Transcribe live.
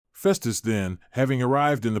Festus then, having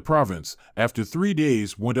arrived in the province, after 3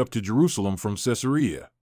 days went up to Jerusalem from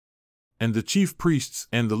Caesarea. And the chief priests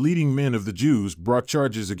and the leading men of the Jews brought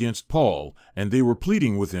charges against Paul, and they were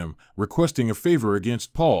pleading with him, requesting a favor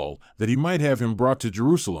against Paul, that he might have him brought to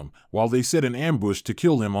Jerusalem, while they set an ambush to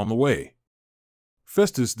kill him on the way.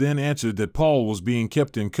 Festus then answered that Paul was being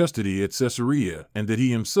kept in custody at Caesarea, and that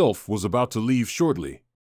he himself was about to leave shortly.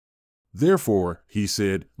 Therefore, he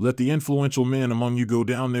said, let the influential men among you go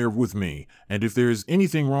down there with me, and if there is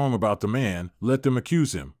anything wrong about the man, let them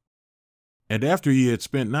accuse him. And after he had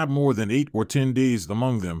spent not more than 8 or 10 days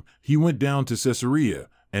among them, he went down to Caesarea,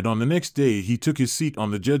 and on the next day he took his seat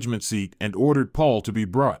on the judgment seat and ordered Paul to be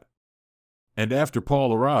brought. And after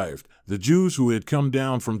Paul arrived, the Jews who had come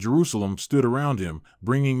down from Jerusalem stood around him,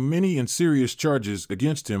 bringing many and serious charges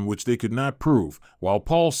against him which they could not prove, while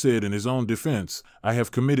Paul said in his own defense, I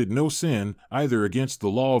have committed no sin, either against the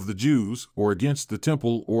law of the Jews, or against the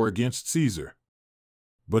temple, or against Caesar.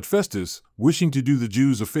 But Festus, wishing to do the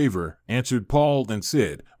Jews a favor, answered Paul and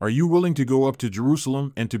said, Are you willing to go up to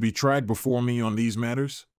Jerusalem and to be tried before me on these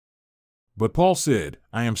matters? But Paul said,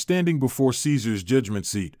 I am standing before Caesar's judgment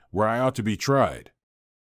seat, where I ought to be tried.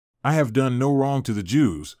 I have done no wrong to the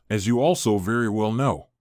Jews, as you also very well know.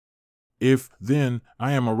 If, then,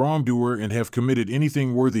 I am a wrongdoer and have committed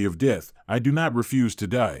anything worthy of death, I do not refuse to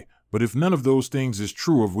die. But if none of those things is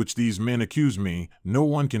true of which these men accuse me, no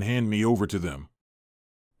one can hand me over to them.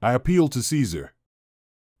 I appeal to Caesar.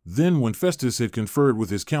 Then when Festus had conferred with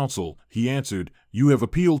his council, he answered, You have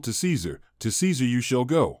appealed to Caesar you shall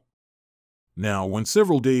go. Now when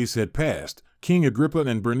several days had passed, King Agrippa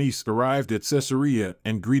and Bernice arrived at Caesarea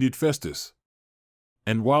and greeted Festus.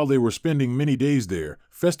 And while they were spending many days there,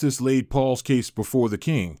 Festus laid Paul's case before the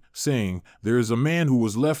king, saying, There is a man who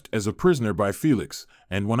was left as a prisoner by Felix,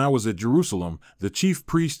 and when I was at Jerusalem, the chief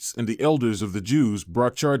priests and the elders of the Jews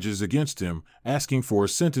brought charges against him, asking for a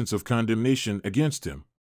sentence of condemnation against him.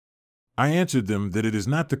 I answered them that it is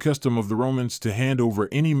not the custom of the Romans to hand over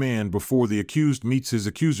any man before the accused meets his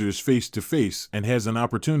accusers face to face and has an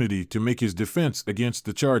opportunity to make his defense against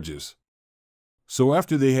the charges. So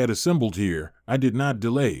after they had assembled here, I did not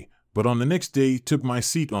delay, but on the next day took my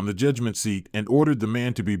seat on the judgment seat and ordered the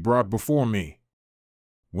man to be brought before me.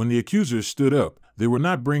 When the accusers stood up, they were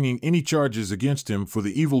not bringing any charges against him for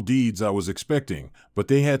the evil deeds I was expecting, but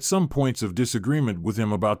they had some points of disagreement with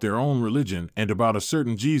him about their own religion and about a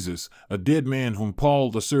certain Jesus, a dead man whom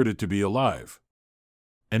Paul asserted to be alive.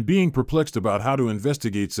 And being perplexed about how to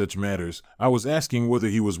investigate such matters, I was asking whether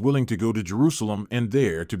he was willing to go to Jerusalem and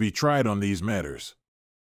there to be tried on these matters.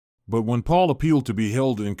 But when Paul appealed to be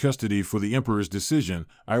held in custody for the emperor's decision,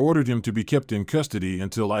 I ordered him to be kept in custody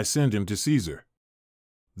until I send him to Caesar.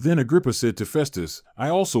 Then Agrippa said to Festus, I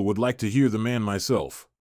also would like to hear the man myself.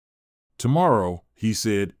 Tomorrow, he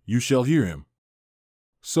said, you shall hear him.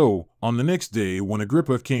 So, on the next day, when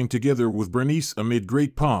Agrippa came together with Bernice amid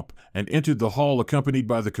great pomp, and entered the hall accompanied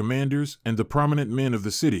by the commanders and the prominent men of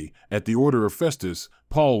the city, at the order of Festus,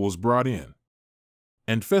 Paul was brought in.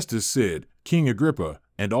 And Festus said, King Agrippa,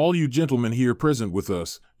 and all you gentlemen here present with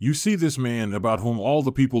us, you see this man about whom all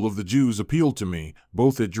the people of the Jews appealed to me,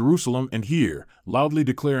 both at Jerusalem and here, loudly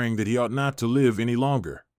declaring that he ought not to live any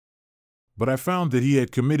longer. But I found that he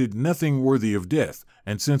had committed nothing worthy of death,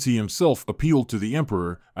 and since he himself appealed to the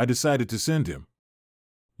emperor, I decided to send him.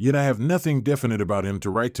 Yet I have nothing definite about him to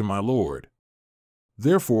write to my lord.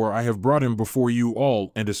 Therefore I have brought him before you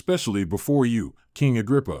all, and especially before you, King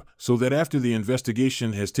Agrippa, so that after the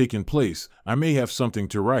investigation has taken place, I may have something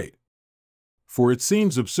to write. For it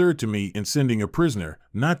seems absurd to me in sending a prisoner,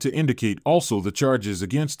 not to indicate also the charges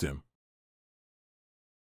against him.